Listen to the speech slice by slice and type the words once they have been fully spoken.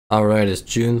Alright, it's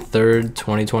June 3rd,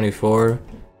 2024,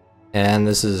 and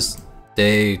this is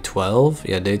day 12?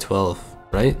 Yeah, day 12,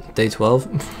 right? Day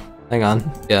 12? Hang on.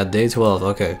 Yeah, day 12,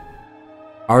 okay.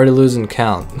 Already losing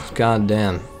count. God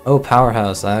damn. Oh,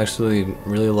 Powerhouse, I actually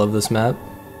really love this map.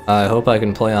 I hope I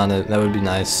can play on it, that would be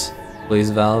nice. Please,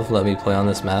 Valve, let me play on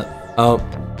this map. Oh,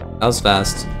 that was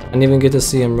fast. I didn't even get to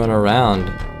see him run around.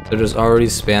 They're just already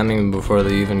spamming before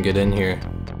they even get in here.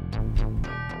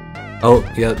 Oh,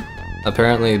 yep.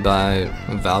 Apparently by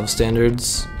Valve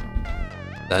standards,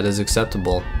 that is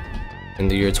acceptable in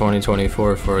the year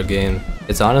 2024 for a game.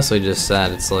 It's honestly just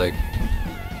sad. It's like,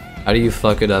 how do you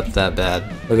fuck it up that bad?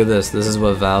 Look at this. This is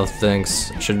what Valve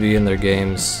thinks should be in their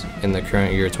games in the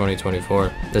current year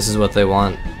 2024. This is what they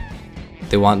want.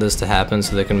 They want this to happen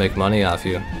so they can make money off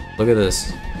you. Look at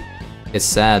this. It's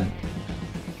sad.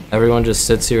 Everyone just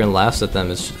sits here and laughs at them.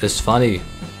 It's funny,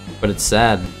 but it's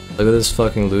sad. Look at this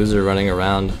fucking loser running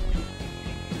around,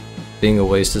 being a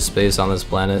waste of space on this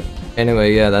planet.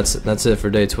 Anyway, yeah, that's it for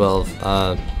day 12.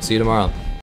 See you tomorrow.